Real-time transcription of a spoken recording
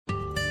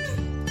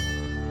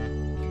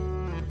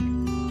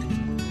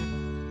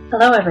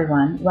Hello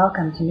everyone,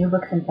 welcome to New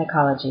Books in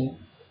Psychology.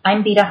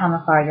 I'm Bita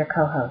Hamafar, your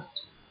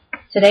co-host.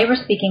 Today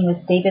we're speaking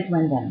with David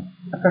Linden,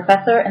 a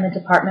professor in the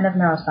Department of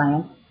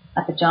Neuroscience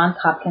at the Johns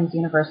Hopkins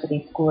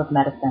University School of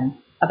Medicine,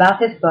 about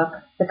his book,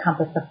 The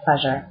Compass of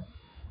Pleasure.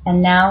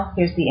 And now,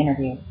 here's the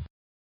interview.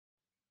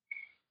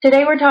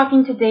 Today we're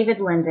talking to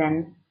David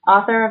Linden,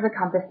 author of The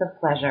Compass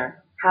of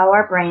Pleasure, How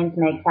Our Brains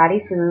Make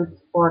Fatty Foods,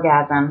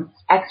 Orgasm,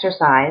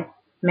 Exercise,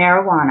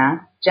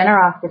 Marijuana,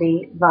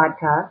 Generosity,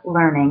 Vodka,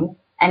 Learning,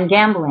 and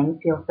Gambling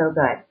Feel So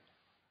Good.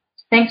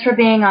 Thanks for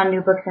being on New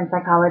Books in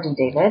Psychology,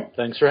 David.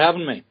 Thanks for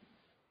having me.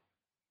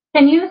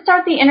 Can you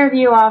start the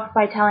interview off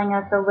by telling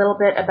us a little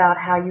bit about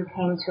how you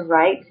came to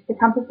write The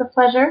Compass of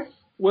Pleasure?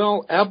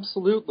 Well,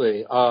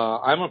 absolutely.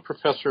 I'm a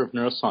professor of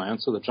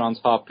neuroscience at the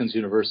Johns Hopkins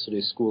University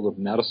School of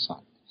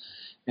Medicine.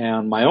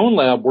 And my own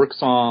lab works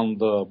on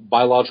the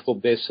biological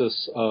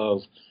basis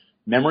of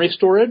memory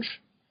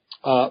storage,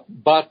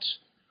 but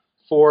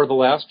for the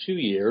last 2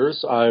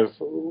 years, I've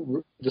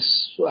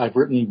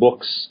written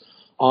books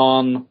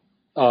on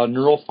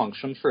neural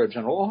function for a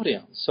general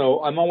audience.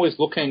 So I'm always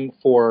looking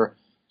for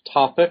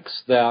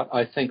topics that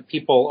I think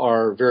people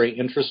are very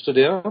interested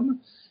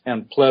in,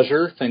 and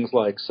pleasure, things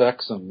like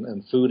sex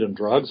and food and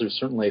drugs,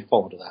 certainly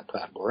fall into that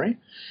category,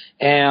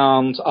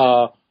 and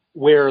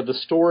where the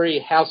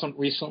story hasn't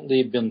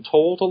recently been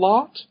told a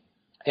lot,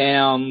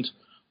 and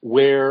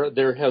where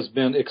there has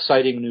been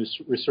exciting new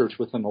research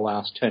within the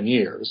last 10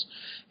 years.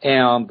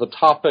 And the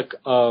topic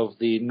of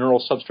the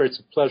neural substrates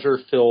of pleasure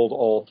filled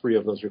all three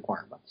of those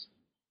requirements.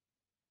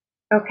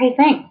 Okay,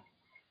 thanks.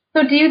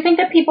 So do you think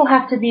that people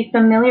have to be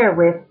familiar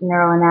with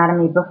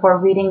neuroanatomy before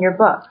reading your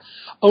book?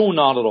 Oh,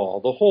 not at all.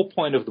 The whole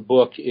point of the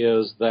book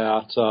is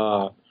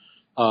that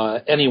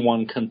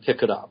anyone can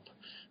pick it up.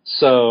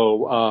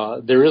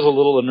 So there is a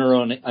little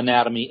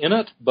neuroanatomy in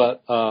it,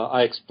 but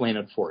I explain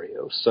it for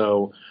you.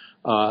 So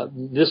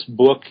this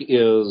book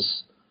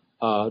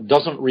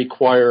doesn't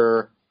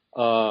require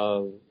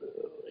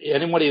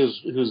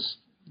anybody who's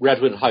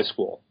graduated high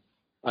school,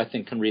 I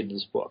think, can read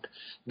this book.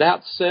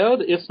 That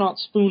said, it's not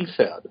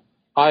spoon-fed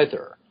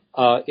either.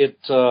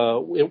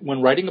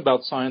 When writing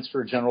about science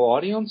for a general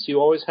audience, you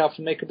always have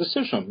to make a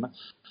decision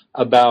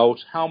about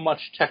how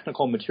much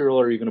technical material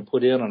are you going to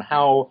put in and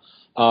how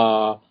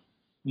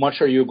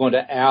much are you going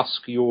to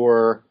ask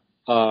your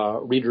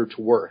reader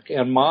to work.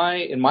 And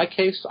in my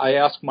case, I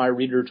ask my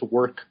reader to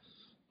work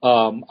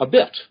a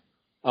bit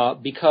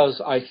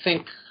because I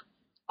think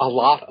a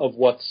lot of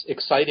what's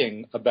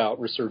exciting about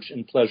research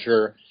in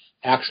pleasure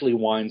actually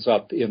winds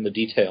up in the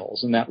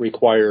details, and that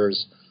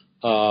requires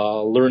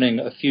learning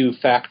a few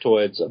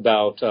factoids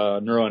about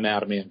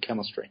neuroanatomy and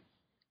chemistry.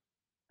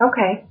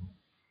 Okay.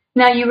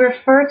 Now, you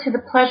refer to the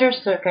pleasure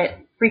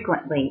circuit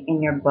frequently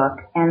in your book,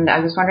 and I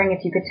was wondering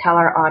if you could tell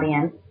our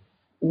audience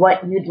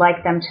what you'd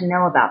like them to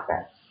know about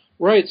this.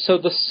 Right. So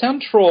the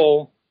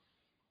central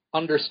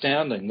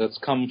understanding that's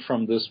come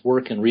from this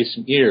work in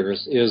recent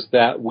years is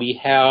that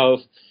we have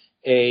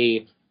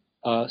a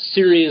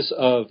series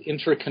of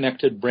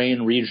interconnected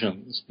brain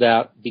regions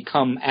that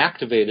become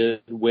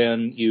activated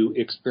when you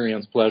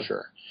experience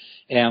pleasure.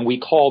 And we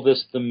call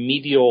this the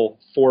medial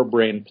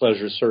forebrain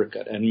pleasure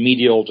circuit. And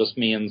medial just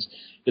means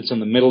it's in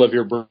the middle of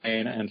your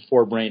brain, and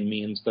forebrain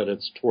means that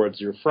it's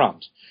towards your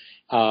front,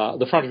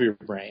 the front of your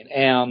brain.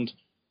 And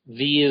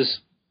these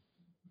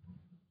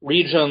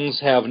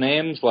regions have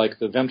names like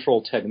the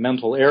ventral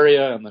tegmental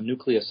area and the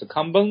nucleus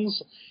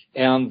accumbens,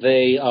 and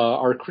they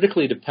are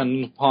critically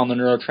dependent upon the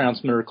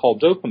neurotransmitter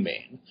called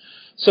dopamine.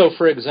 So,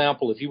 for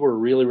example, if you were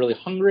really, really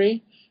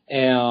hungry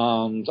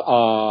and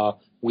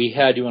we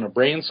had you in a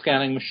brain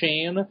scanning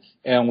machine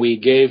and we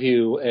gave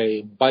you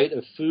a bite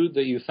of food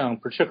that you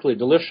found particularly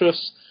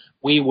delicious,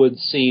 we would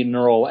see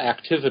neural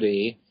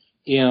activity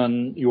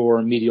in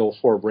your medial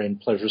forebrain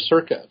pleasure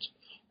circuit.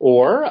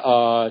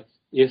 Or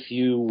if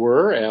you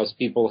were, as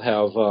people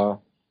have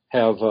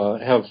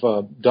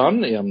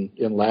done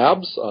in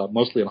labs,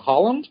 mostly in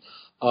Holland,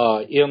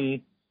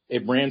 in a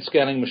brain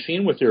scanning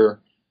machine with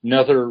your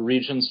nether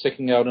region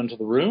sticking out into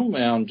the room,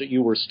 and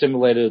you were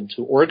stimulated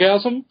to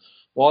orgasm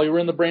while you were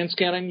in the brain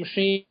scanning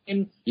machine,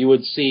 you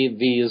would see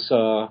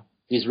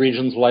these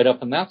regions light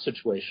up in that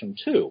situation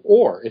too.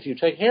 Or if you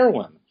take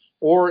heroin,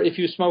 or if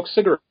you smoke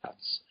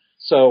cigarettes.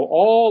 So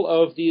all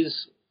of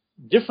these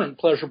different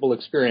pleasurable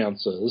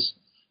experiences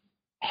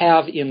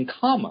have in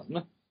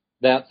common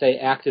that they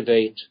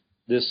activate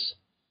this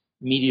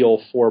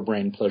medial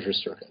forebrain pleasure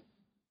circuit.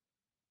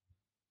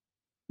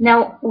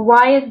 Now,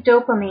 why is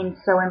dopamine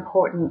so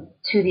important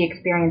to the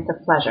experience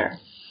of pleasure?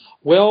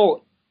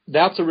 Well,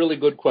 that's a really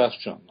good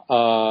question.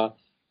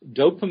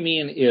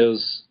 Dopamine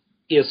is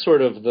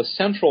sort of the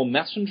central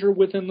messenger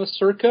within the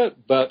circuit,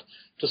 but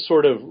to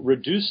sort of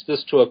reduce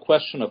this to a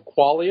question of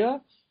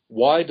qualia,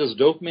 why does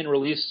dopamine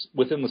release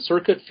within the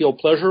circuit feel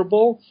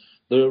pleasurable?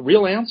 The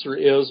real answer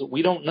is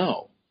we don't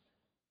know.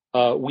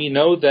 We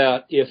know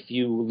that if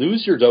you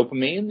lose your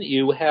dopamine,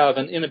 you have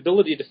an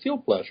inability to feel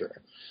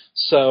pleasure.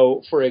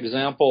 So, for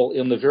example,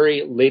 in the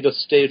very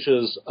latest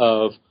stages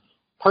of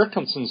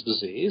Parkinson's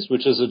disease,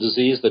 which is a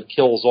disease that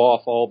kills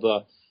off all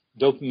the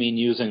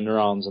dopamine-using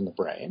neurons in the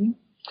brain.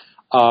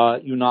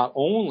 You not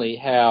only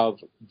have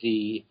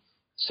the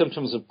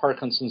symptoms of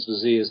Parkinson's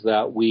disease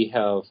that we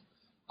have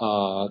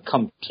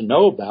come to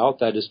know about,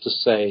 that is to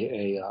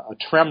say, a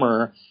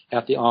tremor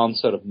at the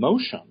onset of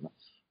motion,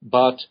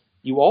 but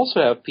you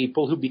also have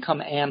people who become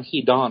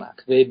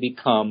anhedonic. They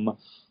become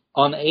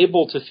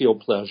unable to feel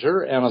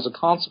pleasure, and as a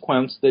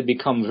consequence, they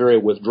become very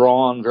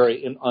withdrawn,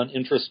 very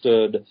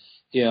uninterested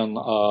in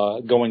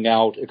going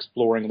out,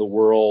 exploring the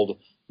world.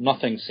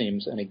 Nothing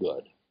seems any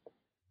good.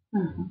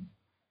 Mm-hmm.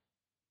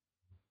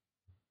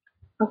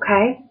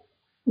 Okay.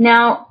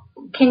 Now,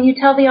 can you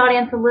tell the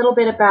audience a little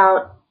bit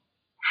about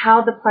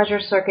how the pleasure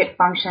circuit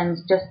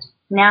functions just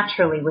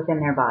naturally within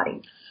their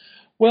body?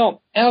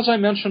 Well, as I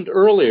mentioned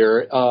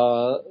earlier,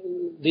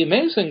 the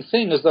amazing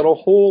thing is that a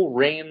whole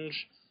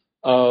range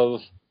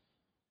of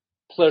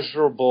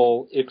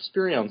pleasurable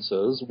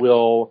experiences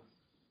will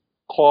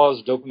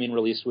cause dopamine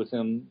release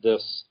within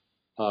this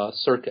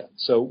circuit.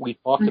 So we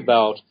talked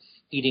about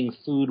eating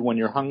food when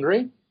you're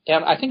hungry,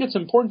 and I think it's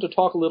important to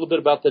talk a little bit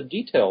about the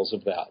details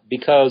of that,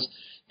 because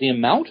the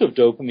amount of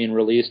dopamine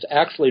released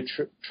actually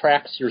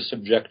tracks your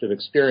subjective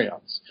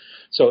experience.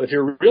 So if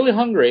you're really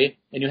hungry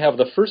and you have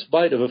the first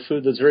bite of a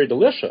food that's very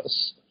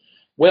delicious,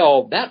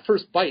 well, that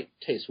first bite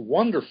tastes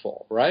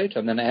wonderful, right?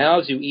 And then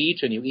as you eat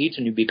and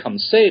you become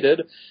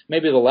sated,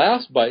 maybe the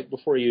last bite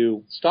before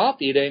you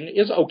stop eating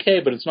is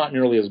okay, but it's not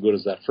nearly as good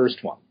as that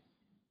first one.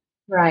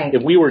 Right.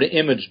 If we were to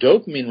image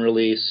dopamine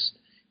release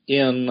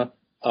in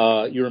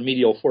your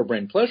medial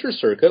forebrain pleasure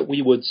circuit,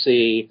 we would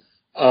see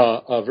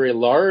a very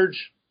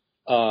large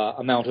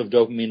amount of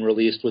dopamine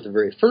released with the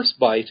very first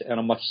bite and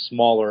a much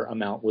smaller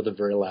amount with the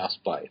very last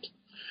bite.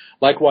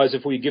 Likewise,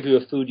 if we give you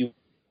a food you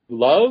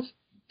love,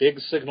 big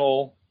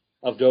signal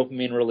of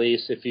dopamine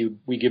release. If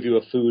we give you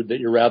a food that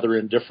you're rather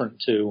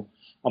indifferent to,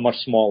 a much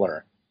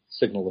smaller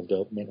signal of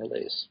dopamine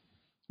release.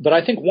 But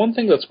I think one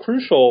thing that's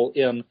crucial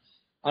in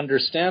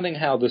understanding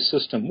how this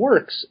system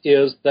works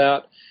is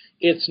that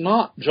it's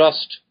not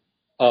just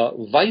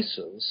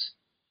vices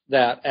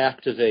that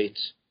activate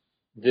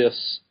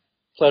this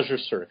pleasure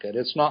circuit.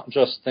 It's not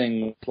just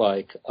things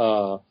like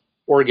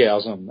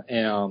orgasm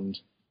and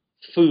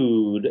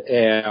food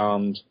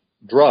and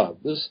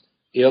drugs.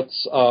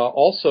 It's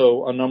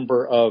also a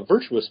number of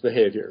virtuous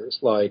behaviors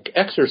like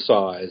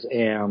exercise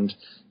and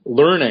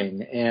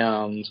learning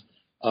and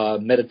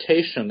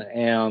meditation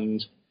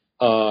and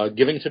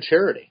giving to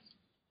charity.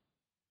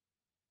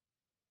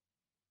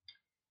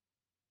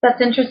 That's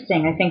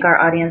interesting. I think our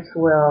audience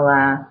will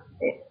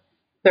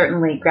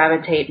certainly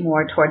gravitate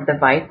more toward the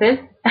vices,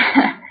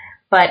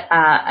 but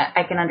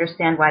I can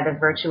understand why the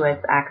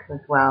virtuous acts as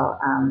well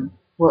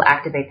will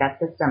activate that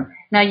system.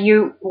 Now,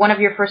 one of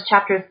your first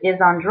chapters is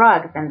on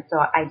drugs, and so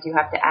I do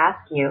have to ask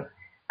you,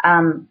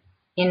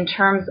 in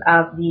terms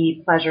of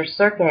the pleasure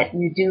circuit,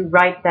 you do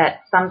write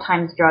that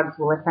sometimes drugs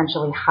will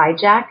essentially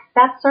hijack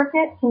that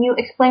circuit. Can you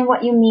explain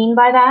what you mean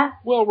by that?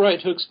 Well, right.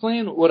 To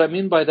explain what I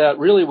mean by that,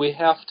 really we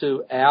have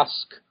to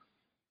ask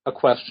a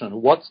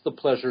question. What's the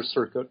pleasure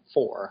circuit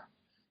for?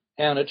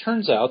 And it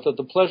turns out that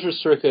the pleasure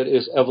circuit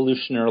is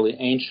evolutionarily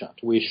ancient.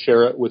 We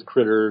share it with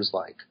critters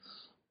like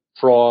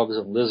frogs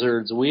and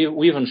lizards. We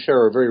even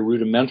share a very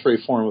rudimentary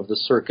form of the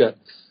circuit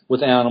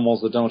with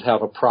animals that don't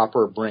have a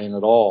proper brain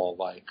at all,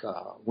 like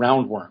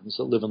roundworms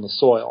that live in the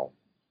soil.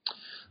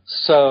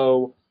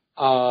 So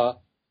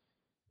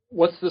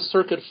what's the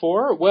circuit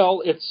for?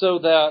 Well, it's so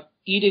that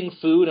eating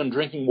food and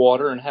drinking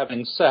water and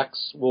having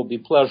sex will be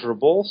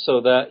pleasurable,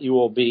 so that you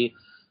will be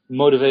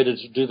motivated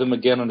to do them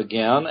again and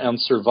again and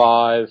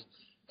survive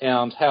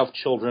and have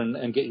children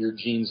and get your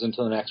genes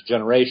into the next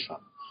generation.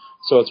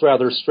 So it's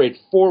rather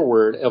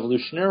straightforward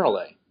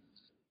evolutionarily.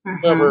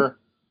 However,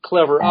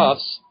 clever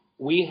us,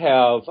 we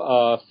have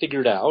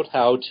figured out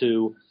how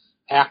to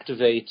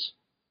activate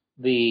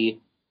the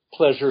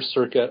pleasure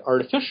circuit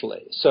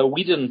artificially. So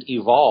we didn't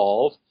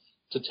evolve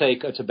to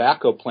take a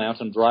tobacco plant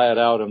and dry it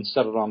out and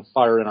set it on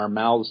fire in our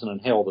mouths and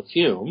inhale the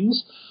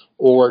fumes,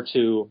 or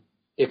to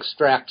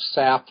extract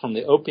sap from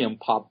the opium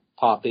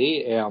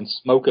poppy and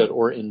smoke it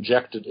or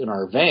inject it in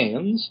our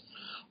veins.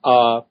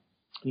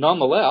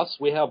 Nonetheless,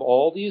 we have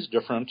all these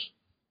different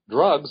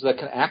drugs that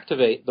can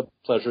activate the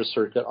pleasure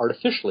circuit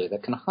artificially,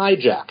 that can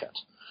hijack it.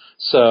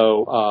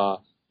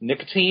 So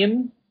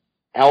nicotine,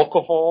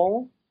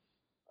 alcohol,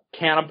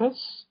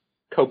 cannabis,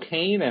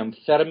 cocaine,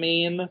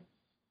 amphetamine,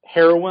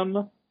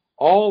 heroin,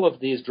 all of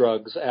these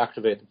drugs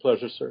activate the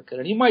pleasure circuit.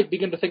 And you might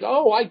begin to think,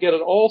 oh, I get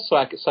it, all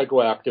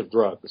psychoactive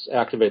drugs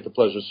activate the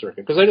pleasure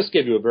circuit, because I just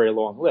gave you a very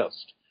long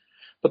list.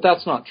 But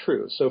that's not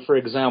true. So, for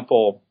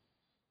example,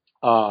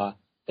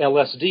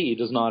 LSD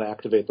does not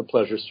activate the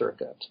pleasure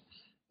circuit.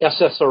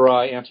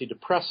 SSRI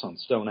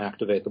antidepressants don't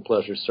activate the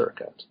pleasure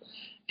circuit.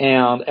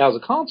 And as a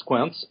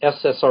consequence,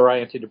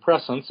 SSRI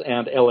antidepressants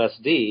and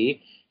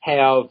LSD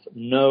have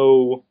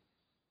no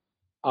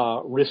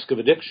risk of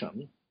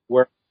addiction,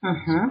 where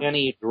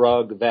any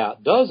drug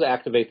that does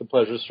activate the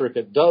pleasure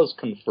circuit does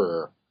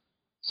confer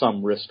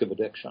some risk of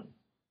addiction.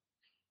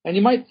 And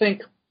you might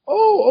think,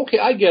 oh, okay,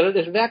 I get it.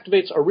 If it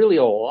activates really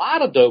a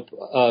lot of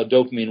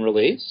dopamine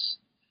release,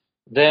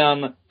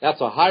 then that's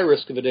a high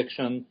risk of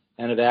addiction,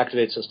 and it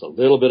activates just a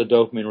little bit of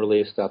dopamine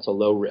release, that's a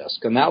low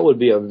risk. And that would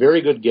be a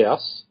very good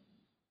guess,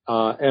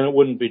 and it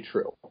wouldn't be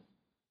true.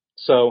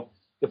 So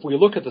if we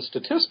look at the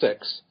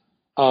statistics,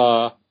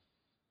 4%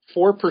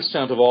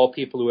 of all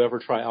people who ever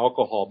try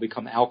alcohol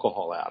become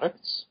alcohol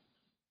addicts,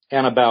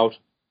 and about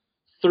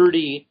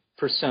 30%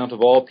 of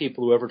all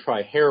people who ever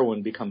try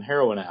heroin become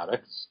heroin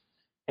addicts,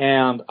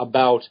 and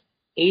about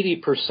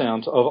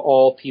 80% of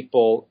all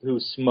people who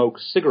smoke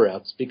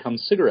cigarettes become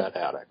cigarette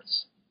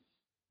addicts.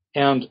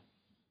 And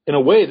in a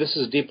way, this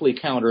is deeply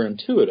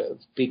counterintuitive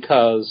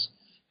because,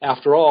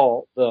 after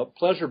all, the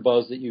pleasure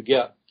buzz that you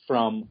get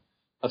from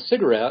a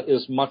cigarette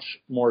is much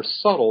more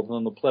subtle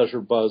than the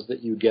pleasure buzz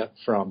that you get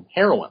from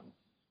heroin,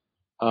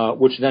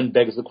 which then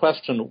begs the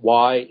question,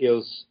 why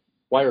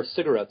are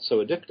cigarettes so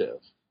addictive?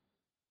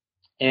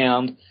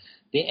 And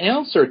the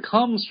answer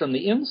comes from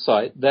the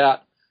insight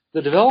that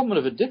the development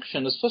of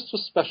addiction is just a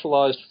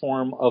specialized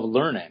form of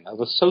learning, of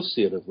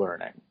associative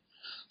learning.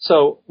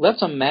 So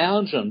let's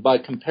imagine, by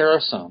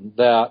comparison,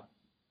 that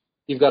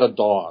you've got a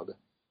dog,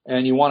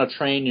 and you want to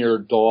train your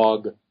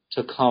dog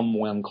to come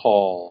when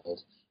called.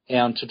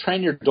 And to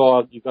train your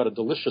dog, you've got a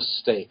delicious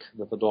steak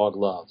that the dog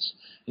loves.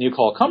 And you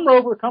call, come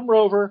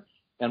Rover,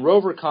 and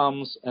Rover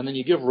comes, and then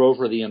you give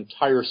Rover the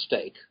entire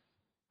steak.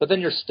 But then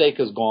your steak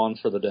is gone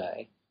for the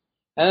day.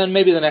 And then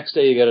maybe the next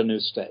day you get a new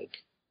steak.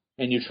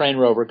 And you train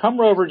Rover, come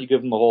Rover, and you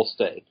give him the whole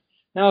steak.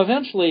 Now,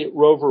 eventually,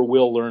 Rover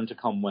will learn to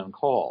come when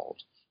called,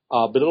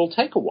 but it'll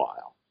take a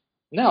while.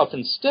 Now, if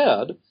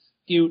instead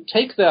you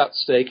take that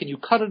steak and you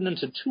cut it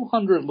into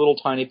 200 little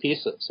tiny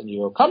pieces, and you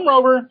go, come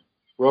Rover,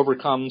 Rover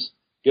comes,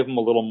 give him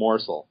a little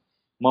morsel.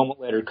 A moment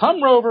later,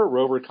 come Rover,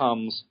 Rover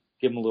comes,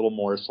 give him a little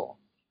morsel.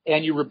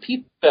 And you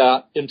repeat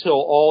that until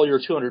all your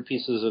 200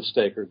 pieces of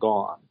steak are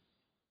gone.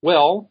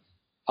 Well,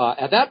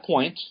 at that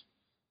point,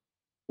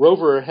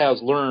 Rover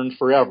has learned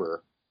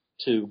forever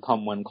to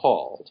come when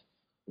called.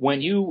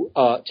 When you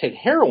take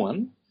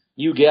heroin,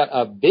 you get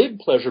a big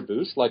pleasure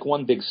boost, like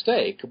one big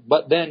steak,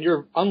 but then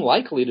you're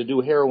unlikely to do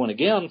heroin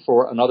again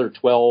for another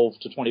 12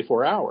 to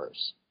 24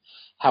 hours.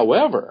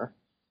 However,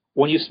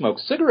 when you smoke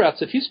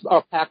cigarettes, if you are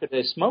a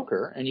pack-a-day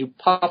smoker and you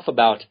puff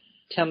about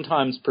 10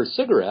 times per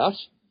cigarette,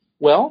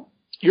 well,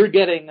 you're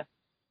getting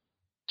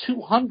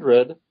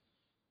 200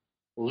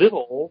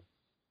 little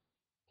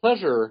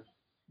pleasure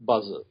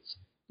buzzes.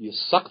 You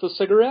suck the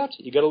cigarette,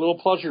 you get a little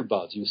pleasure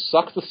buzz. You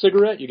suck the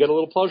cigarette, you get a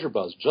little pleasure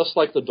buzz, just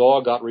like the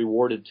dog got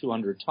rewarded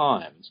 200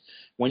 times.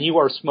 When you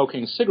are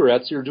smoking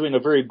cigarettes, you're doing a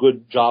very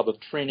good job of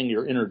training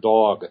your inner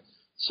dog,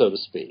 so to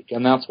speak,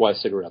 and that's why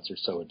cigarettes are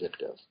so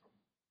addictive.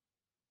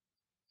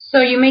 So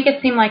you make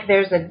it seem like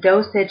there's a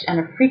dosage and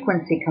a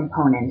frequency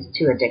component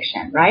to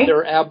addiction, right?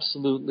 There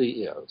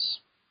absolutely is.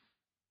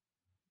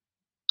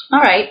 All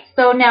right,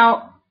 so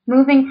now,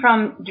 moving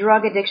from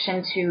drug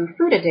addiction to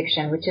food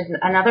addiction, which is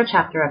another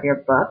chapter of your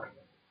book,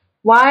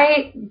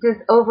 why does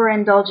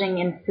overindulging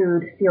in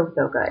food feel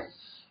so good?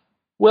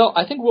 Well,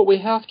 I think what we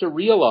have to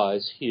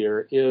realize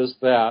here is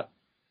that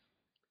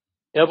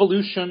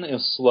evolution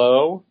is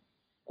slow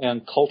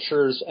and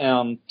cultures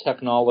and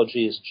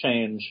technologies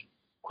change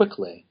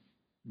quickly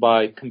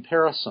by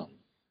comparison.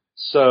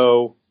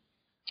 So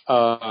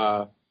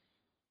for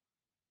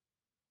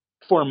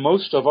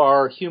most of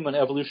our human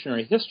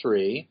evolutionary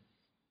history,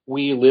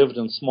 we lived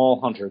in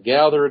small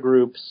hunter-gatherer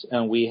groups,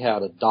 and we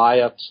had a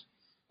diet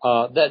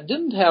that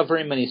didn't have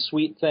very many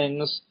sweet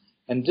things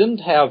and didn't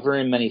have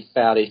very many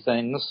fatty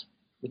things.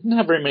 It didn't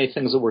have very many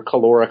things that were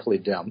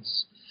calorically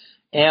dense,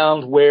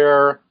 and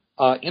where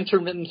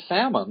intermittent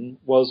famine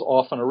was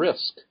often a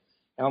risk.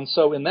 And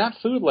so in that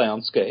food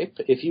landscape,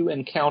 if you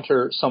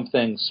encounter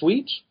something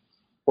sweet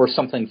or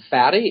something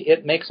fatty,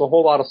 it makes a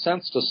whole lot of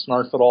sense to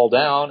snarf it all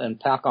down and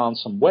pack on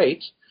some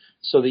weight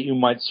so that you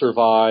might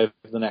survive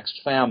the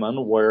next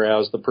famine,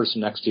 whereas the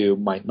person next to you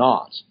might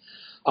not.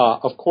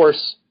 Of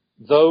course,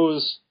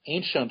 those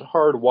ancient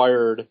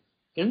hardwired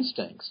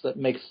instincts that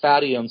make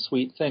fatty and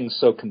sweet things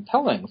so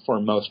compelling for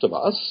most of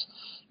us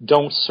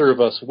don't serve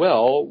us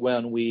well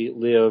when we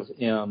live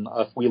in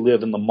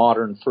the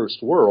modern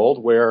first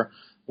world, where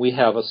we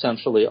have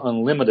essentially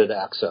unlimited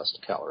access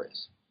to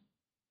calories.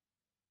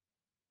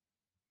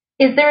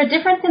 Is there a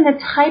difference in the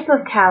type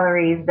of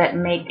calories that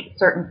make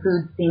certain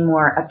foods seem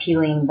more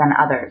appealing than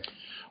others?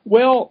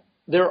 Well,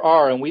 there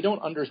are, and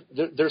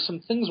there's some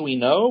things we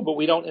know, but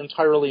we don't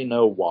entirely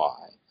know why.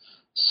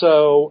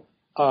 So,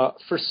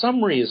 for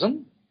some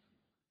reason,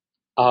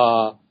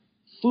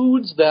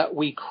 foods that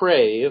we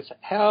crave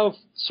have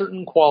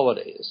certain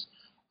qualities.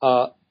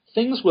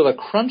 Things with a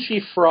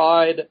crunchy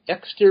fried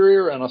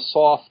exterior and a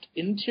soft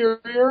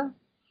interior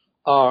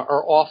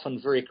are often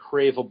very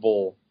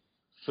craveable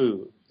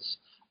foods.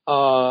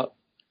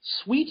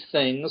 Sweet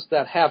things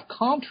that have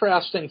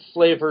contrasting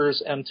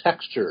flavors and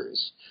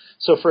textures.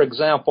 So, for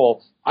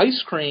example,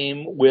 ice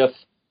cream with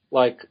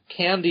like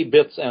candy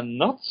bits and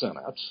nuts in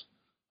it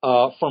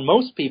for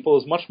most people,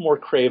 is much more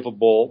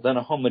craveable than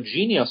a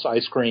homogeneous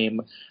ice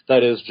cream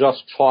that is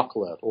just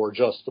chocolate or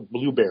just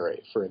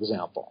blueberry, for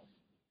example.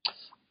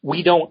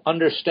 We don't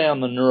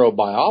understand the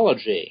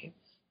neurobiology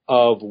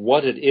of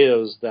what it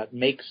is that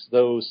makes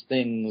those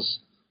things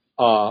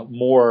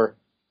more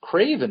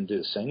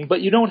crave-inducing,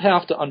 but you don't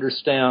have to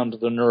understand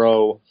the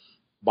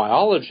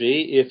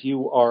neurobiology if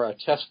you are a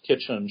test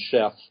kitchen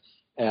chef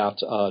at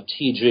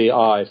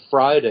TGI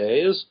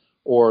Fridays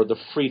or the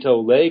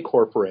Frito-Lay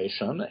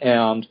Corporation,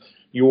 and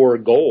your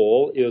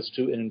goal is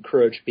to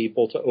encourage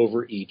people to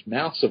overeat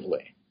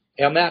massively.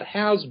 And that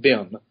has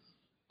been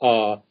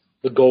the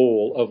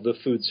goal of the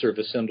food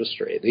service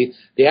industry.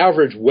 The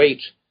average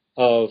weight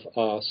of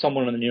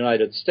someone in the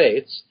United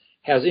States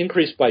has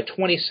increased by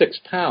 26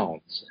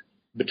 pounds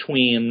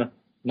between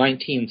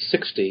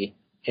 1960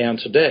 and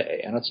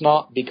today. And it's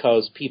not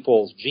because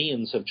people's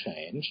genes have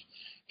changed.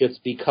 It's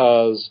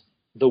because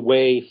the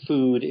way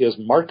food is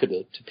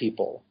marketed to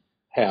people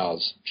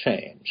has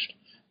changed.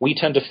 We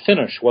tend to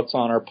finish what's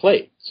on our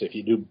plate. So if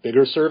you do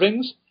bigger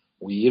servings,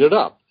 we eat it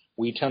up.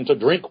 We tend to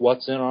drink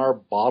what's in our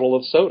bottle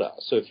of soda.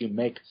 So if you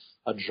make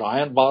a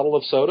giant bottle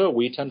of soda,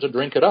 we tend to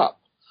drink it up.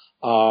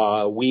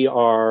 We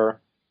are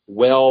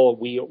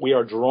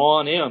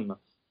drawn in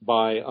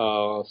by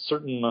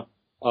certain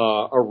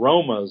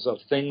aromas of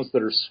things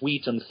that are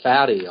sweet and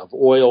fatty, of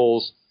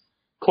oils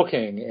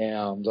cooking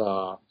and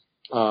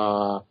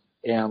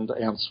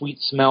sweet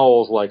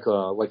smells like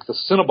the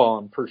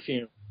Cinnabon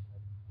perfume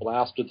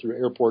blasted through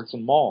airports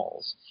and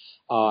malls.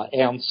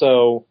 And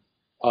so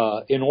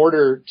in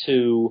order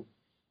to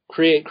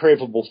create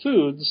craveable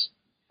foods,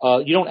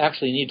 you don't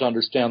actually need to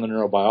understand the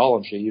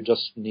neurobiology. You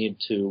just need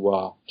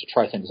to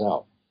try things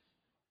out.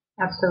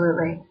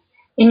 Absolutely.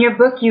 In your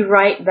book, you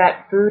write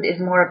that food is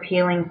more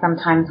appealing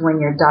sometimes when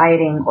you're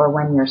dieting or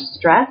when you're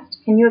stressed.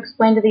 Can you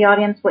explain to the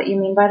audience what you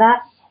mean by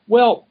that?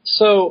 Well,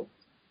 so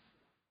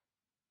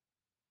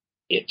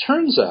it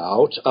turns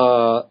out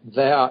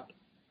that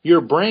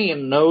your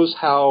brain knows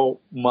how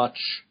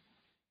much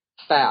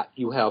fat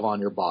you have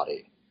on your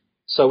body.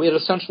 So it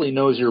essentially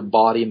knows your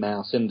body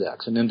mass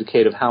index, an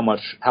indicator of how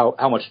much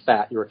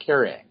fat you're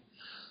carrying.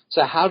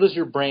 So how does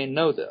your brain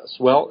know this?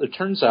 Well, it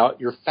turns out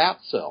your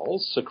fat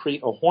cells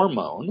secrete a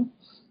hormone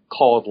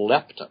called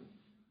leptin.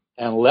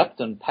 And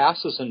leptin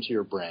passes into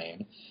your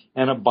brain,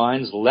 and it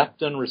binds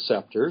leptin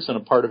receptors in a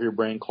part of your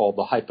brain called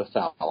the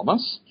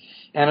hypothalamus.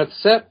 And it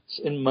sets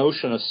in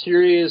motion a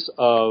series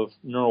of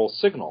neural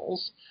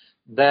signals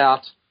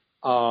that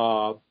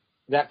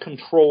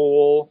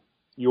control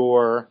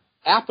your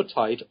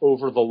appetite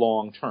over the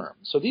long term.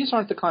 So these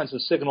aren't the kinds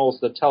of signals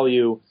that tell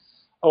you,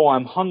 oh,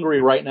 I'm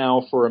hungry right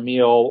now for a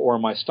meal, or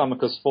my stomach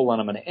is full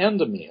and I'm going to end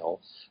a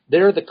meal.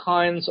 They're the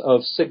kinds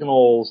of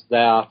signals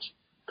that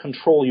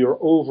control your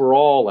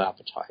overall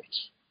appetite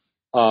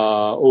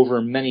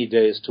over many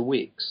days to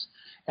weeks.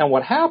 And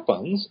what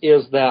happens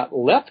is that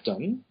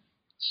leptin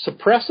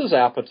suppresses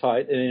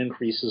appetite and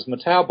increases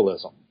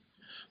metabolism.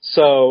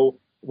 So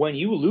when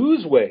you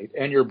lose weight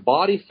and your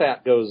body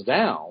fat goes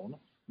down,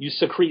 you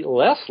secrete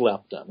less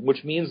leptin,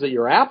 which means that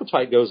your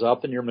appetite goes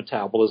up and your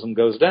metabolism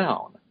goes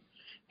down.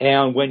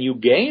 And when you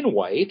gain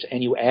weight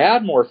and you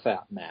add more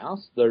fat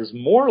mass, there's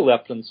more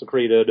leptin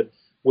secreted,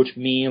 which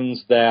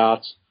means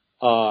that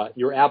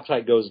your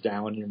appetite goes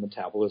down and your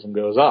metabolism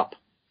goes up.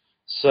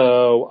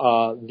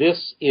 So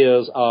this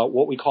is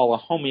what we call a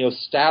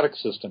homeostatic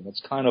system.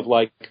 It's kind of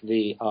like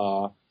the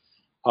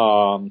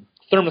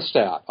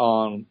thermostat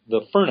on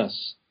the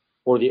furnace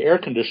or the air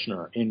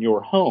conditioner in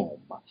your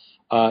home.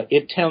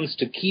 It tends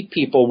to keep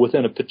people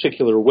within a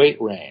particular weight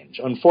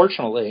range.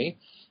 Unfortunately,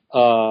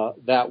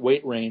 that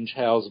weight range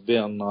has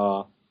been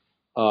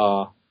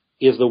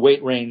is the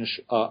weight range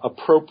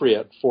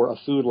appropriate for a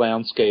food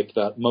landscape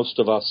that most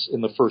of us in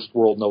the first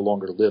world no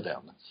longer live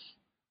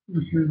in?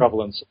 Mm-hmm.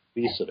 Prevalence of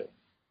obesity.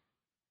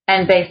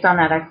 And based on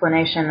that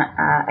explanation,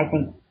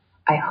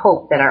 I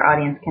hope that our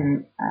audience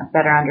can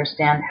better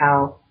understand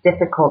how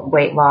difficult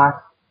weight loss,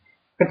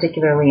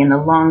 particularly in the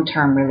long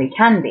term, really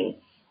can be.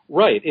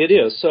 Right, it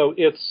is. So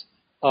it's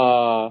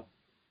all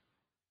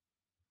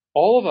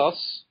of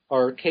us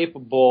are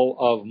capable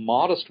of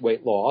modest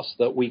weight loss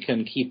that we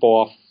can keep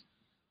off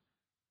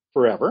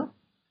forever,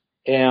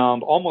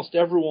 and almost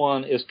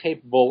everyone is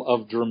capable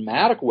of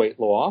dramatic weight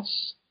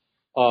loss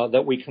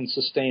that we can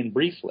sustain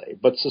briefly.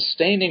 But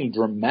sustaining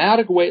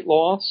dramatic weight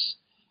loss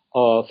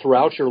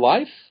throughout your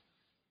life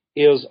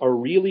is a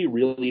really,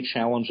 really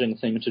challenging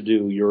thing to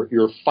do.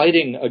 You're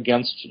fighting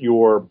against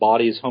your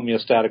body's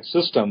homeostatic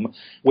system,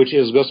 which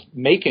is just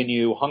making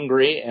you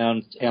hungry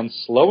and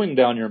slowing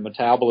down your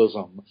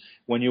metabolism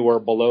when you are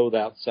below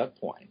that set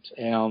point.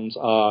 And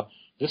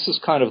this is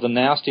kind of the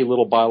nasty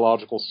little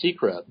biological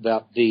secret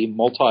that the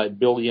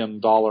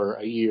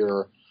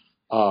multi-billion-dollar-a-year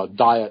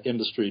diet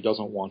industry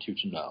doesn't want you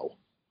to know.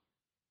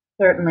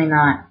 Certainly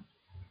not.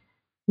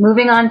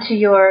 Moving on to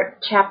your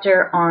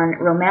chapter on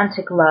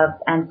romantic love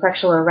and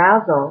sexual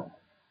arousal,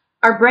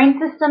 are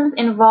brain systems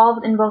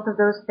involved in both of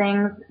those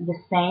things the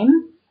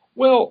same?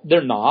 Well,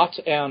 they're not,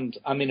 and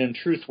I mean, in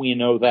truth, we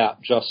know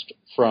that just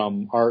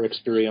from our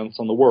experience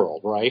in the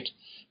world, right?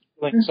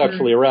 Feeling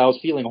sexually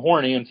aroused, feeling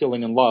horny, and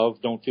feeling in love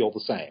don't feel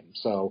the same.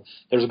 So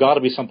there's got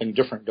to be something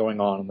different going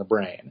on in the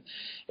brain.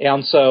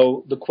 And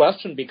so the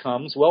question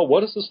becomes, well,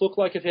 what does this look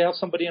like if you have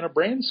somebody in a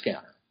brain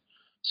scanner?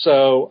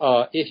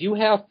 So if you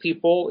have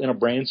people in a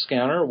brain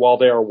scanner while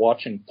they are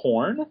watching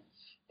porn,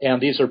 and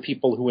these are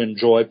people who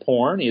enjoy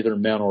porn, either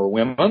men or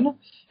women,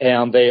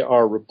 and they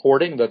are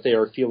reporting that they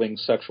are feeling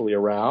sexually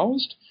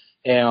aroused,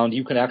 and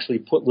you can actually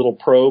put little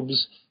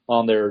probes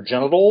on their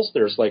genitals.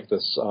 There's like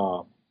this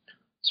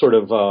sort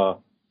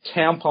of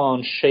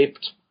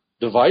tampon-shaped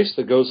device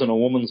that goes in a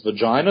woman's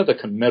vagina that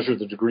can measure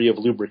the degree of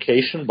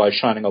lubrication by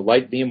shining a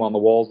light beam on the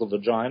walls of the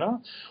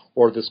vagina,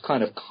 or this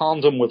kind of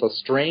condom with a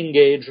strain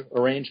gauge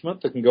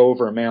arrangement that can go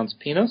over a man's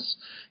penis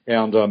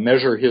and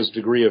measure his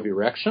degree of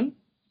erection.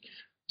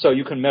 So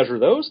you can measure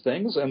those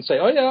things and say,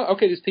 oh yeah,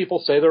 okay, these people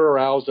say they're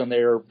aroused, and they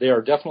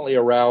are definitely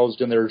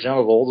aroused in their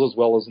genitals as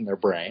well as in their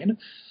brain.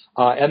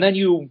 And then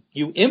you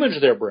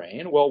image their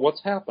brain. Well,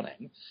 what's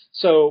happening?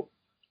 So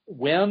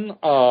when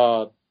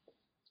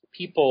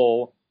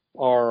people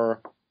are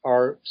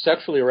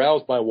sexually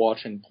aroused by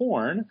watching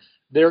porn,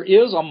 there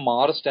is a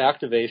modest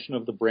activation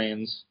of the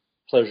brain's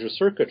pleasure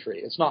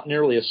circuitry. It's not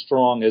nearly as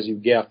strong as you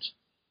get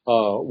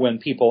when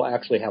people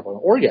actually have an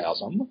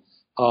orgasm,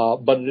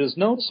 but it is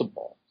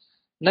noticeable.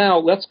 Now,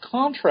 let's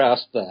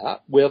contrast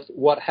that with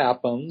what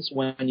happens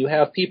when you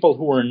have people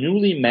who are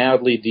newly,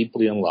 madly,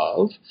 deeply in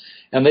love,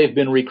 and they've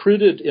been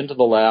recruited into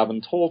the lab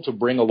and told to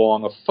bring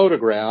along a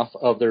photograph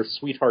of their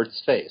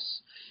sweetheart's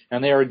face.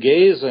 And they are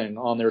gazing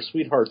on their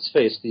sweetheart's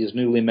face, these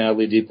newly,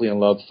 madly, deeply in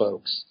love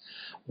folks.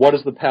 What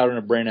is the pattern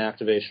of brain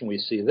activation we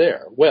see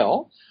there?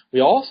 Well, we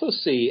also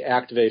see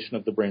activation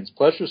of the brain's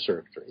pleasure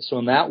circuitry. So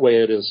in that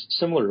way, it is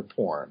similar to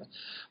porn.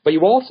 But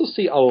you also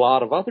see a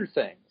lot of other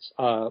things.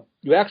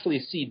 You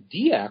actually see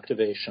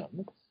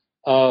deactivation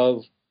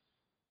of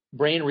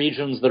brain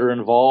regions that are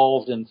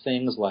involved in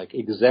things like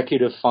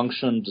executive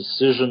function,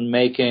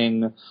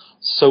 decision-making,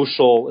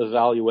 social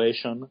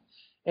evaluation.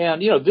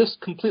 And, this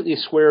completely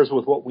squares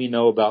with what we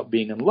know about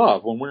being in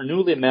love. When we're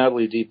newly,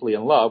 madly, deeply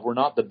in love, we're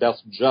not the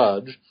best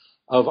judge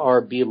of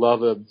our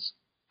beloved's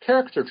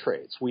character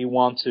traits. We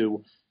want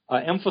to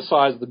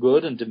emphasize the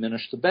good and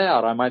diminish the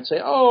bad. I might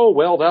say, oh,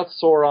 well, that's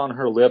sore on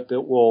her lip.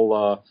 It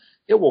will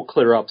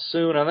clear up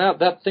soon. And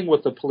that thing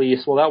with the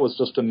police, well, that was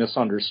just a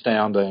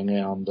misunderstanding.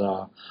 And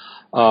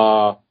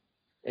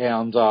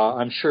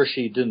I'm sure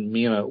she didn't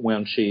mean it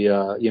when she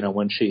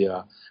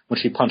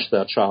punched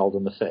that child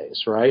in the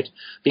face, right?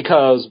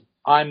 Because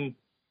my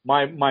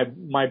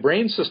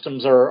brain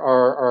systems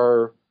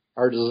are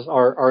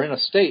in a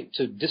state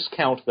to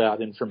discount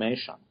that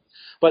information.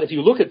 But if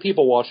you look at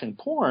people watching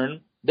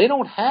porn, they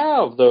don't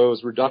have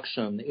those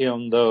reduction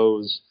in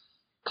those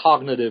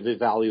cognitive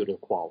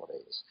evaluative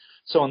qualities.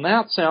 So in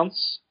that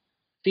sense,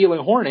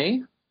 feeling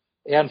horny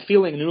and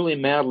feeling newly,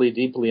 madly,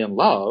 deeply in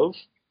love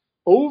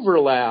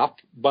overlap,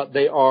 but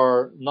they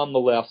are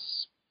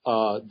nonetheless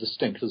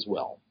distinct as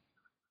well.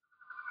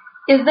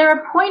 Is there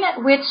a point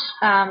at which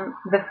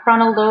the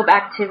frontal lobe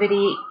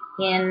activity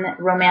in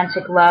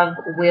romantic love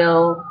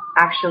will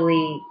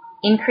actually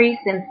increase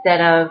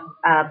instead of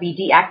be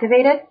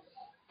deactivated?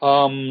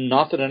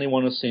 Not that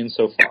anyone has seen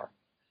so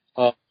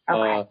far.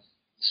 Okay.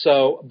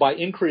 So by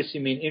increase, you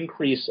mean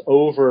increase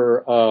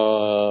over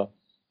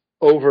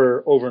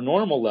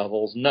normal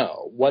levels?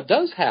 No. What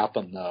does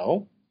happen,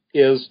 though,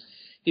 is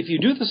if you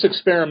do this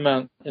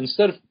experiment,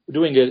 instead of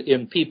doing it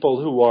in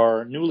people who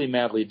are newly,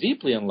 madly,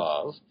 deeply in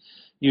love,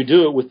 you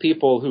do it with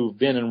people who've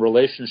been in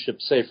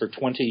relationships, say, for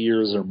 20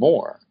 years or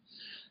more.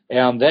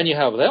 And then you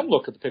have them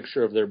look at the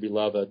picture of their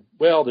beloved.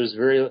 Well,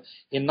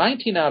 in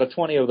 19 out of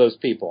 20 of those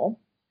people,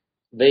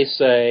 they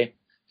say,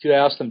 if you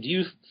ask them, do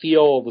you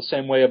feel the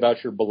same way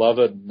about your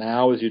beloved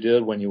now as you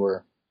did when you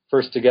were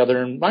first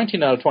together? And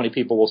 19 out of 20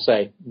 people will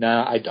say,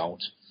 nah, I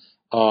don't.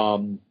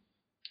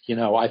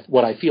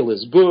 What I feel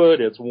is good,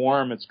 it's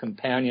warm, it's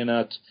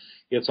companionate,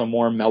 it's a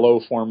more mellow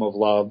form of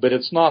love, but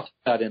it's not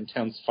that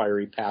intense,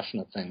 fiery,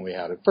 passionate thing we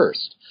had at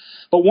first.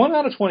 But 1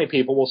 out of 20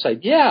 people will say,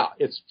 yeah,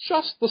 it's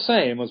just the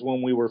same as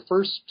when we were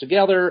first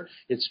together,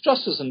 it's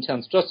just as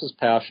intense, just as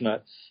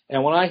passionate.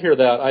 And when I hear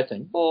that, I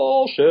think,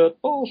 bullshit.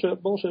 Much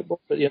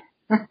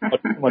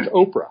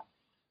Oprah.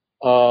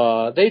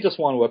 They just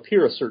want to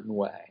appear a certain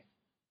way.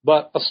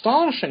 But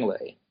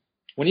astonishingly,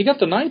 when you get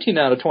the 19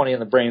 out of 20 in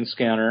the brain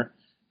scanner,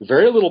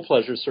 very little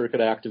pleasure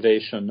circuit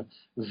activation,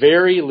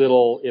 very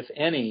little, if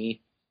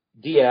any,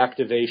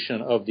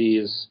 deactivation of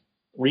these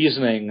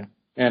reasoning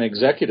and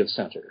executive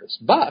centers.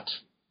 But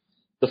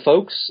the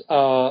folks,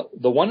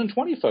 the 1 in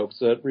 20 folks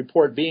that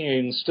report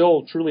being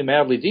still truly,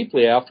 madly,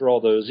 deeply after all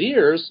those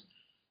years,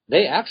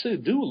 they actually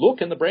do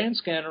look in the brain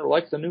scanner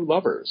like the new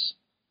lovers.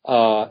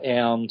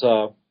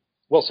 So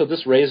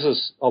this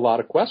raises a lot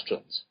of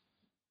questions.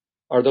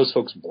 Are those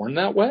folks born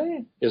that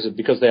way? Is it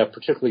because they have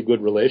particularly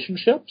good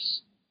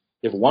relationships?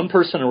 If one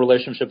person in a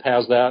relationship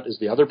has that, is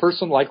the other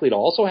person likely to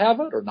also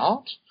have it or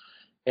not?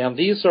 And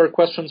these are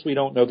questions we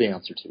don't know the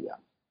answer to yet.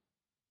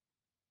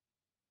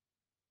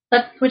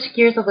 Let's switch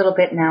gears a little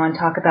bit now and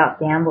talk about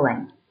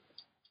gambling.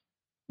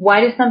 Why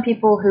do some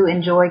people who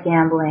enjoy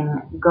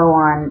gambling go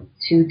on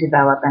to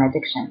develop an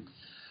addiction?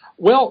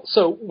 Well,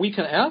 so we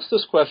can ask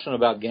this question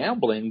about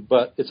gambling,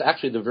 but it's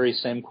actually the very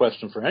same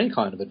question for any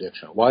kind of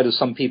addiction. Why do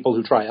some people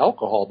who try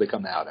alcohol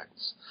become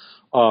addicts?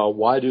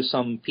 Why do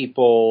some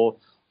people,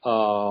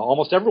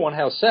 almost everyone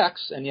has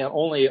sex, and yet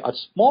only a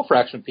small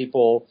fraction of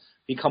people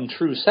become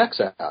true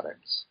sex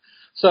addicts?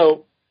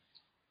 So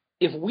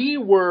if we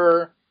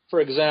were, for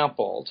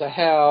example, to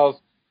have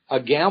a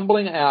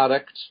gambling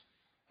addict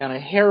and a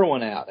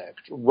heroin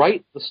addict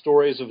write the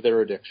stories of their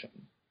addiction,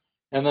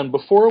 and then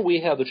before we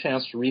had the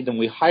chance to read them,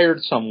 we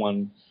hired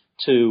someone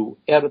to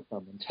edit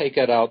them and take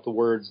out the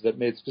words that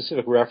made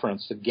specific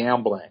reference to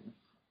gambling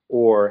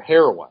or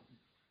heroin.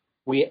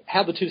 We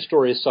had the two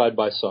stories side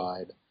by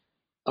side.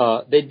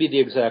 They'd be the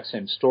exact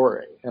same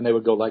story, and they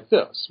would go like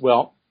this.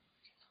 Well,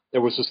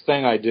 there was this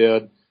thing I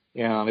did,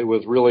 and it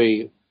was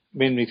really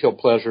made me feel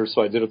pleasure,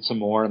 so I did it some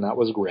more, and that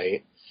was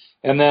great.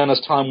 And then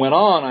as time went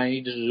on, I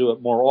needed to do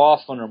it more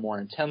often or more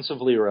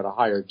intensively or at a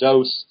higher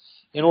dose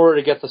in order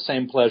to get the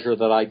same pleasure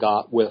that I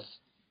got with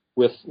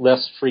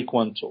less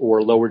frequent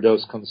or lower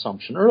dose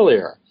consumption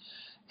earlier.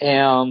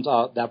 And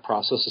that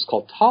process is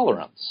called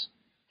tolerance.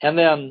 And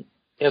then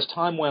as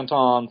time went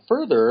on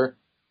further,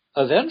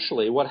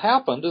 eventually what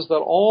happened is that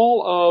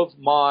all of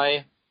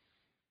my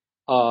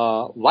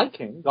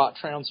liking got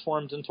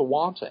transformed into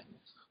wanting.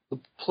 The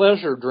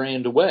pleasure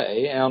drained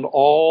away, and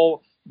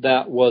all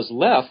that was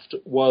left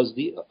was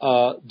the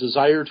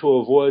desire to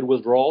avoid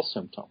withdrawal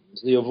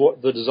symptoms,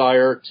 the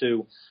desire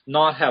to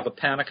not have a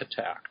panic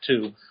attack,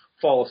 to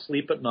fall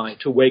asleep at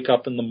night, to wake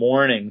up in the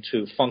morning,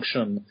 to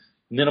function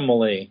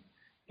minimally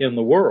in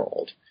the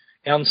world.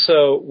 And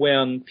so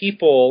when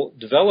people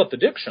develop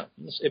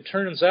addictions, it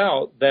turns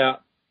out that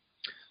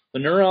the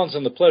neurons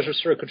in the pleasure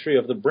circuitry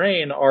of the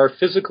brain are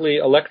physically,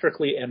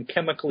 electrically, and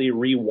chemically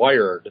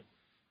rewired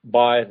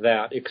by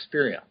that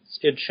experience.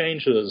 It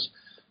changes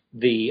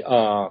the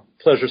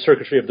pleasure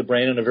circuitry of the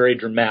brain in a very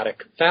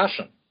dramatic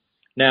fashion.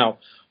 Now,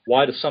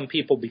 why do some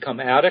people become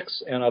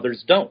addicts and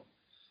others don't?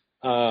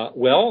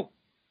 Well,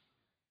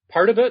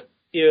 part of it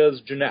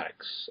is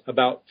genetics.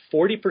 About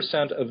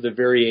 40% of the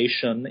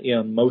variation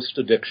in most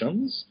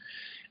addictions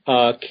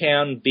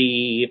can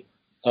be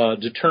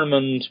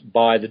determined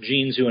by the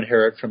genes you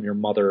inherit from your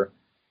mother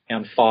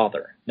and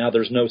father. Now,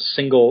 there's no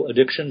single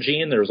addiction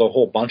gene. There's a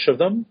whole bunch of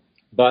them,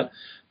 but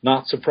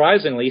not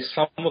surprisingly,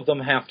 some of them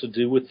have to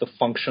do with the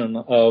function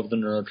of the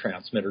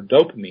neurotransmitter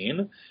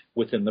dopamine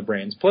within the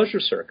brain's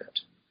pleasure circuit.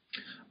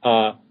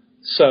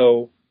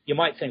 So you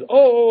might think,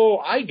 oh,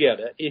 I get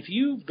it. If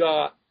you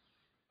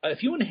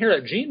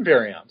inherit gene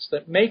variants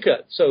that make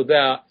it so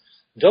that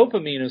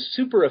dopamine is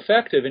super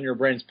effective in your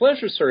brain's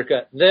pleasure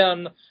circuit,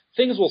 then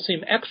things will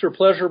seem extra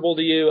pleasurable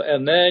to you,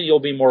 and then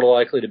you'll be more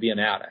likely to be an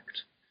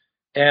addict.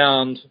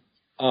 And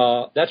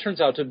that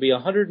turns out to be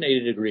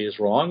 180 degrees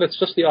wrong. It's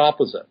just the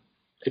opposite.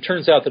 It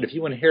turns out that if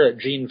you inherit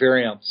gene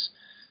variants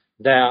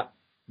that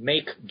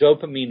make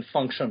dopamine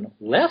function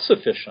less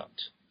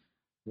efficient,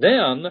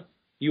 then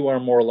you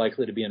are more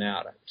likely to be an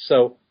addict.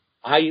 So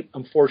I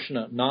am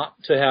fortunate not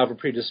to have a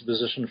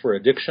predisposition for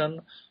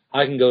addiction.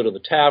 I can go to the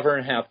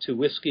tavern, have 2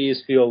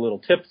 whiskeys, feel a little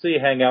tipsy,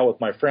 hang out with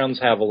my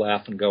friends, have a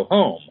laugh, and go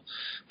home.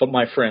 But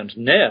my friend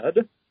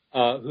Ned,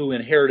 who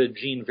inherited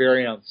gene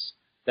variants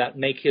that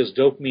make his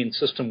dopamine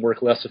system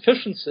work less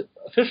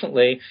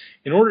efficiently,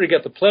 in order to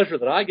get the pleasure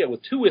that I get with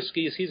 2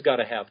 whiskeys, he's got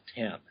to have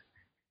 10.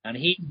 And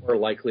he's more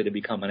likely to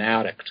become an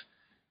addict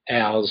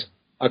as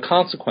a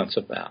consequence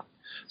of that.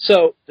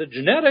 So the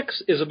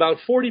genetics is about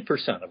 40%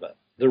 of it.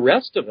 The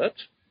rest of it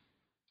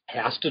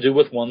has to do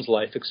with one's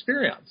life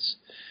experience.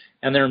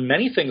 And there are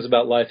many things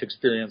about life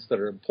experience that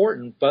are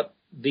important, but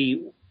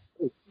the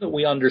one that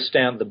we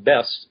understand the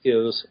best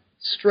is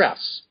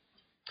stress.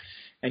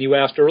 And you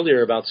asked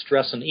earlier about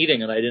stress and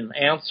eating, and I didn't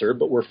answer,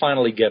 but we're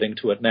finally getting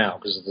to it now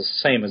because it's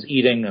the same as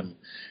eating and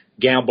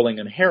gambling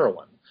and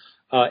heroin.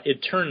 It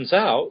turns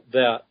out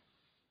that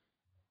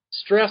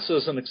stress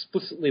is an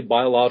explicitly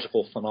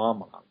biological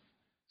phenomenon.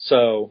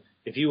 So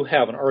if you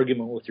have an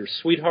argument with your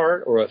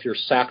sweetheart, or if you're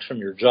sacked from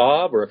your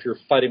job, or if you're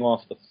fighting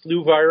off the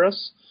flu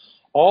virus,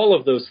 all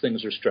of those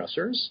things are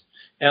stressors,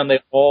 and they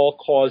all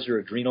cause your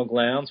adrenal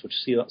glands, which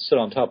sit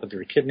on top of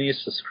your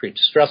kidneys, to secrete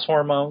stress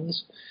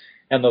hormones.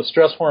 And those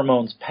stress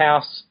hormones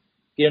pass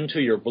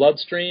into your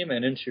bloodstream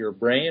and into your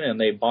brain,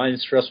 and they bind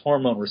stress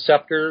hormone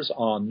receptors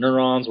on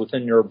neurons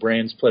within your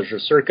brain's pleasure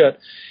circuit,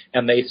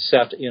 and they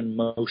set in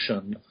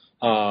motion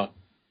a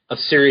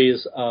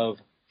series of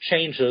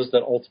changes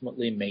that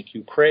ultimately make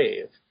you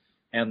crave.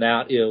 And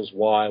that is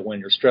why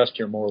when you're stressed,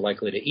 you're more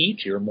likely to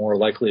eat, you're more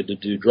likely to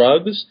do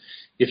drugs.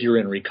 If you're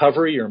in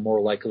recovery, you're more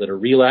likely to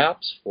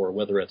relapse, for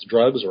whether it's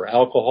drugs or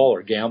alcohol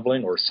or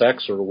gambling or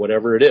sex or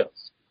whatever it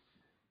is.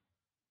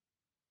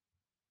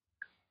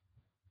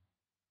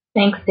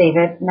 Thanks,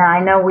 David. Now,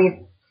 I know we've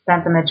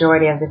spent the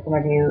majority of this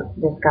interview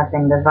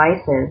discussing the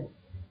vices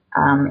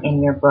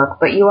in your book,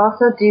 but you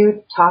also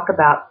do talk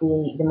about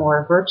the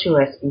more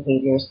virtuous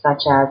behaviors,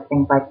 such as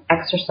things like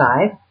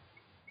exercise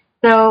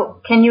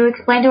So can you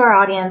explain to our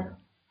audience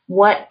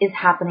what is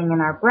happening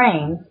in our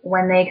brains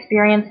when they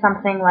experience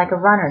something like a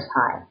runner's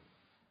high?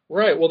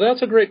 Right. Well,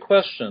 that's a great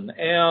question.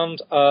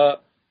 And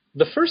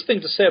the first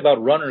thing to say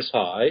about runner's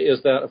high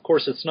is that, of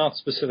course, it's not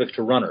specific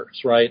to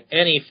runners, right?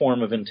 Any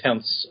form of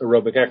intense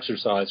aerobic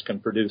exercise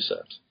can produce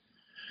it.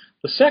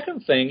 The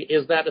second thing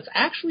is that it's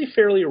actually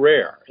fairly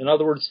rare. In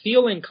other words,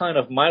 feeling kind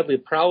of mildly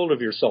proud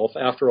of yourself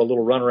after a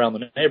little run around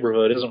the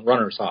neighborhood isn't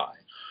runner's high.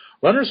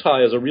 Runner's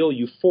high is a real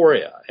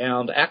euphoria,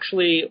 and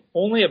actually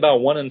only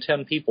about 1 in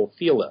 10 people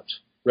feel it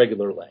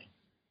regularly.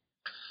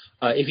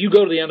 If you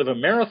go to the end of a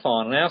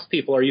marathon and ask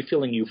people, are you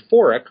feeling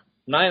euphoric?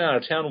 9 out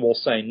of 10 will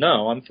say,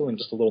 no, I'm feeling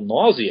just a little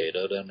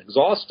nauseated and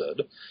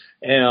exhausted.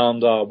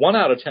 And 1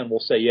 out of 10 will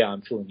say, yeah,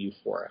 I'm feeling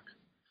euphoric.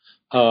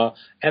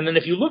 And then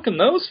if you look in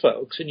those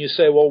folks and you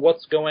say, well,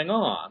 what's going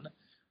on?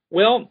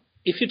 Well,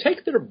 if you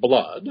take their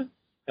blood,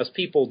 as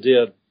people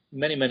did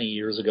many, many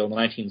years ago in the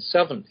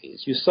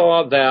 1970s, you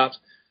saw that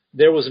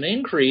there was an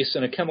increase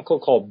in a chemical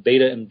called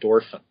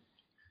beta-endorphin.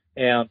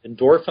 And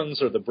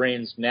endorphins are the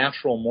brain's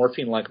natural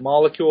morphine-like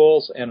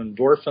molecules, and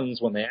endorphins,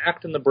 when they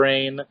act in the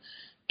brain,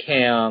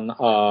 can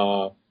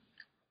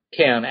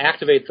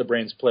activate the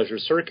brain's pleasure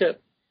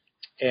circuit,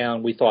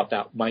 and we thought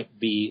that might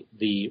be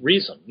the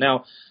reason.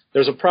 Now,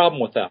 there's a problem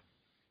with that,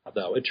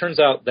 though. It turns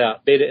out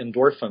that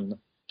beta-endorphin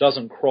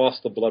doesn't cross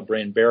the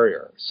blood-brain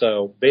barrier.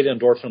 So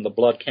beta-endorphin in the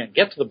blood can't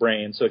get to the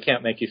brain, so it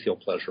can't make you feel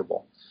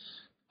pleasurable.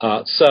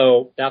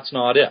 So that's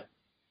not it.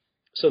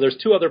 So there's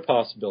 2 other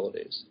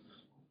possibilities.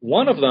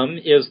 One of them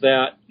is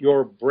that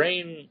your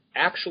brain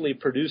actually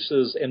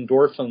produces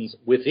endorphins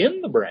within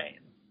the brain,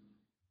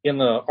 in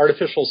the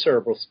artificial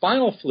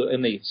cerebrospinal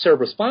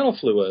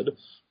fluid,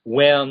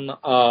 when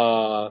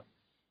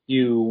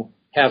you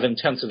have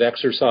intensive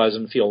exercise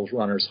and feel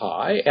runner's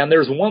high. And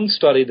there's one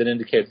study that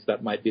indicates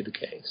that might be the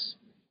case.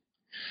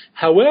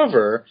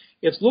 However,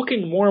 it's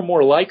looking more and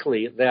more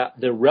likely that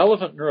the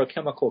relevant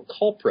neurochemical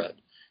culprit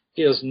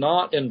is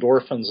not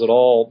endorphins at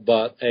all,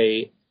 but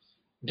a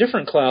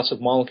different class of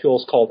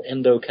molecules called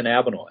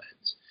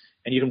endocannabinoids.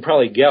 And you can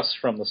probably guess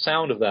from the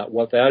sound of that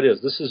what that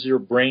is. This is your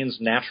brain's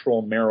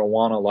natural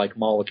marijuana-like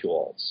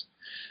molecules.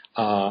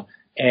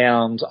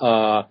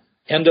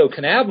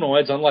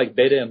 Endocannabinoids, unlike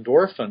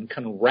beta-endorphin,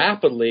 can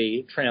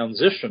rapidly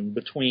transition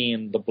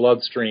between the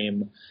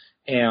bloodstream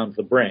and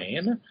the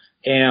brain.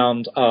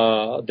 And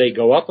they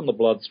go up in the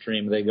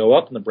bloodstream, they go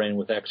up in the brain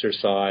with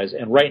exercise,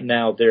 and right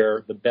now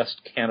they're the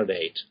best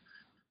candidate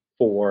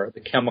for the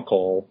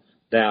chemical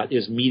that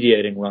is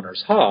mediating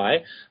runner's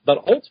high.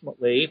 But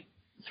ultimately,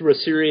 through a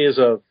series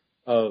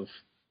of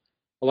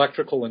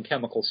electrical and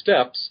chemical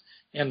steps,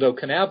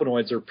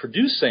 endocannabinoids are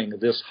producing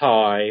this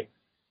high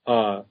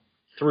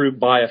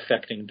by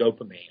affecting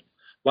dopamine.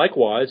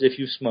 Likewise, if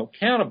you smoke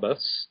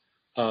cannabis,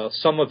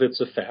 some of its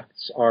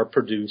effects are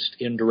produced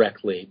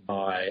indirectly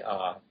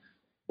by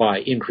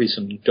increase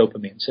in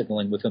dopamine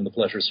signaling within the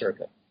pleasure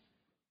circuit.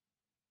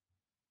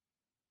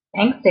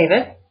 Thanks,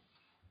 David.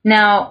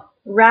 Now,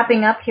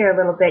 wrapping up here a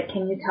little bit,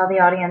 can you tell the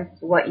audience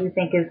what you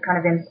think is kind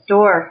of in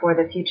store for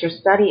the future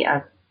study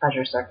of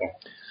pleasure circuit?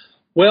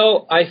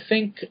 Well, I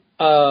think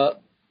the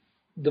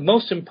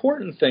most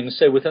important thing,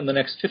 say within the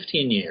next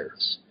 15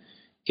 years,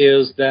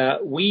 is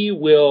that we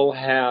will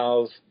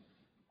have,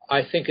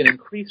 I think, an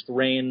increased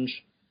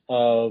range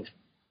of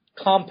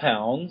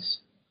compounds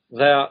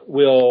that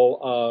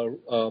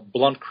will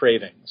blunt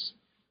cravings.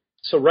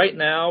 So right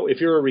now,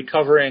 if you're a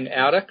recovering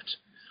addict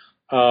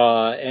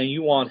and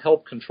you want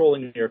help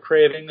controlling your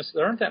cravings,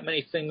 there aren't that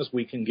many things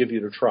we can give you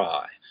to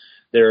try.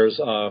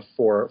 There's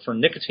for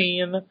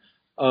nicotine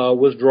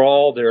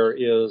withdrawal, there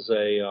is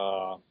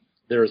a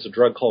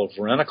drug called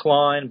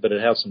varenicline, but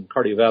it has some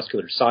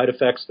cardiovascular side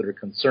effects that are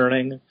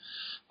concerning.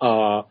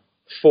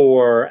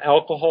 For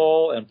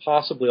alcohol and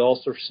possibly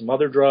also for some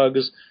other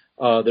drugs,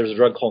 there's a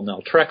drug called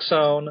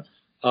naltrexone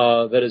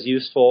that is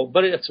useful,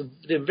 but it's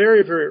the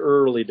very, very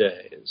early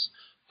days.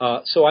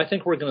 So I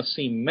think we're going to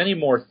see many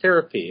more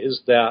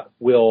therapies that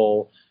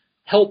will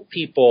help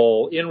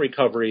people in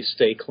recovery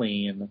stay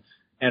clean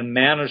and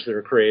manage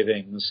their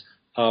cravings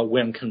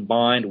when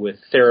combined with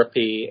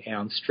therapy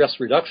and stress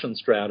reduction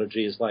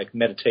strategies like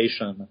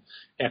meditation,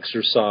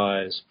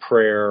 exercise,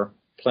 prayer,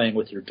 playing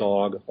with your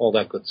dog, all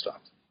that good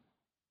stuff.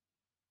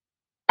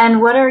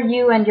 And what are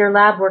you and your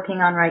lab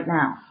working on right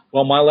now?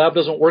 Well, my lab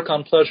doesn't work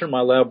on pleasure.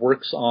 My lab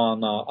works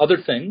on other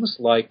things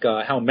like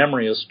how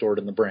memory is stored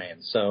in the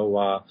brain.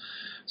 So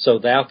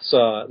that's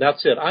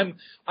it. I'm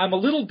a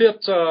little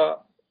bit of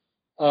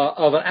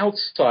an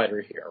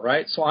outsider here,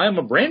 right? So I am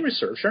a brain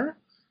researcher,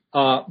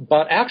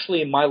 but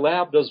actually my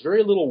lab does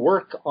very little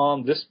work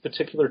on this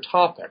particular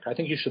topic. I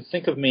think you should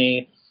think of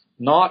me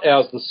not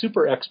as the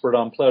super expert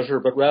on pleasure,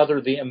 but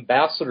rather the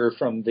ambassador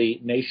from the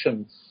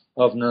nation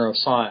of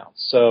neuroscience.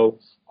 So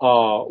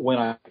when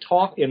I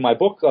talk in my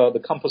book, The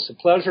Compass of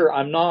Pleasure,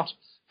 I'm not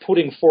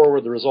putting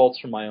forward the results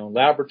from my own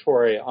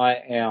laboratory. I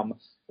am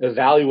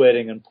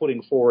evaluating and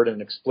putting forward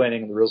and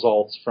explaining the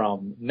results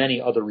from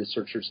many other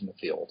researchers in the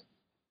field.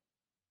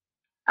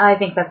 I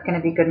think that's going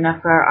to be good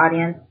enough for our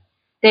audience.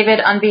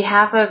 David, on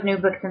behalf of New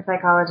Books in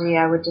Psychology,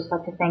 I would just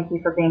like to thank you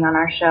for being on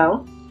our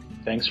show.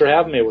 Thanks for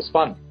having me. It was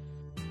fun.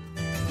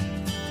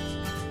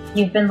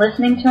 You've been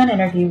listening to an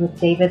interview with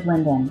David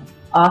Linden,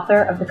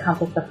 author of The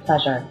Compass of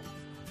Pleasure.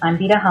 I'm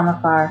Vida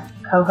Hamafar,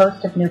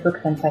 co-host of New Books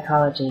in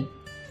Psychology.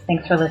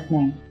 Thanks for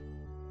listening.